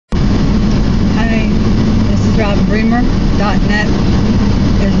Bremer.net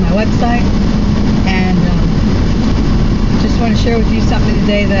is my website, and just want to share with you something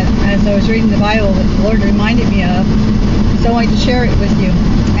today that as I was reading the Bible that the Lord reminded me of, so I wanted to share it with you.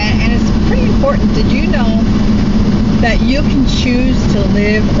 And it's pretty important. Did you know that you can choose to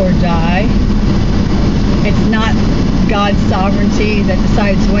live or die? It's not God's sovereignty that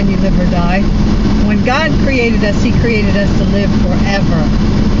decides when you live or die. When God created us, He created us to live forever.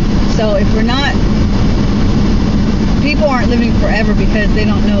 So if we're not, people aren't living forever because they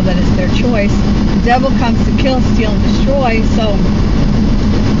don't know that it's their choice. The devil comes to kill, steal, and destroy. So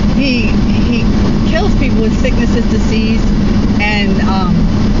he kills people with sicknesses, disease, and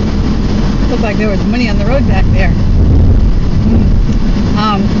looked like there was money on the road back there.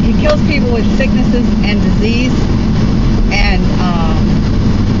 He kills people with sicknesses and disease, and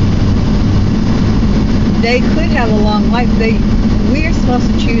they could have a long life. We are supposed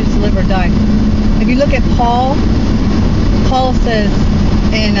to choose to live or die. If you look at Paul says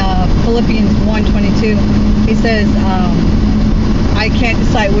in Philippians 1:22, he says, I can't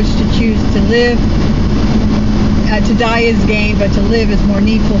decide which to choose to live. To die is gain, but to live is more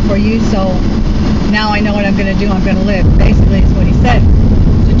needful for you. So now I know what I'm going to do. I'm going to live. Basically, is what he said.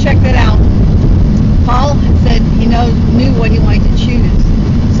 So check that out. Paul said he knew what he wanted to choose.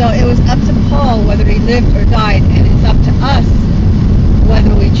 So it was up to Paul whether he lived or died, and it's up to us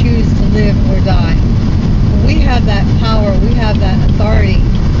whether we choose to live or die. We have that power. We have that authority.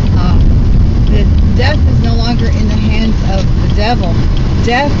 The death is no longer in the hands of the devil.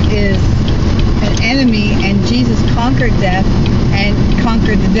 Death is an enemy, and Jesus conquered death and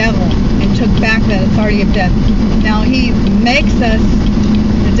conquered the devil and took back that authority of death. Now the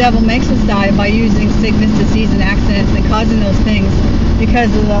devil makes us die by using sickness, disease, and accidents and causing those things because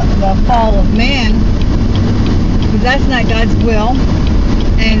of the fall of man. But that's not God's will,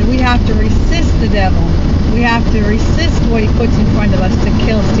 and we have to resist the devil. We have to resist what he puts in front of us to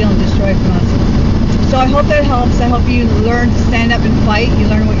kill, steal, and destroy from us. So I hope that helps. I hope you learn to stand up and fight. You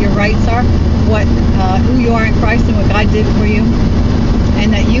learn what your rights are, who you are in Christ, and what God did for you,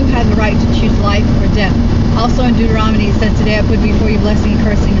 and that you have the right to choose life or death. Also in Deuteronomy it says, today I put before you blessing and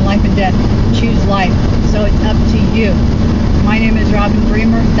cursing and life and death. Choose life. So it's up to you. My name is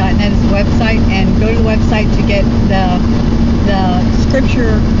Bremer.net.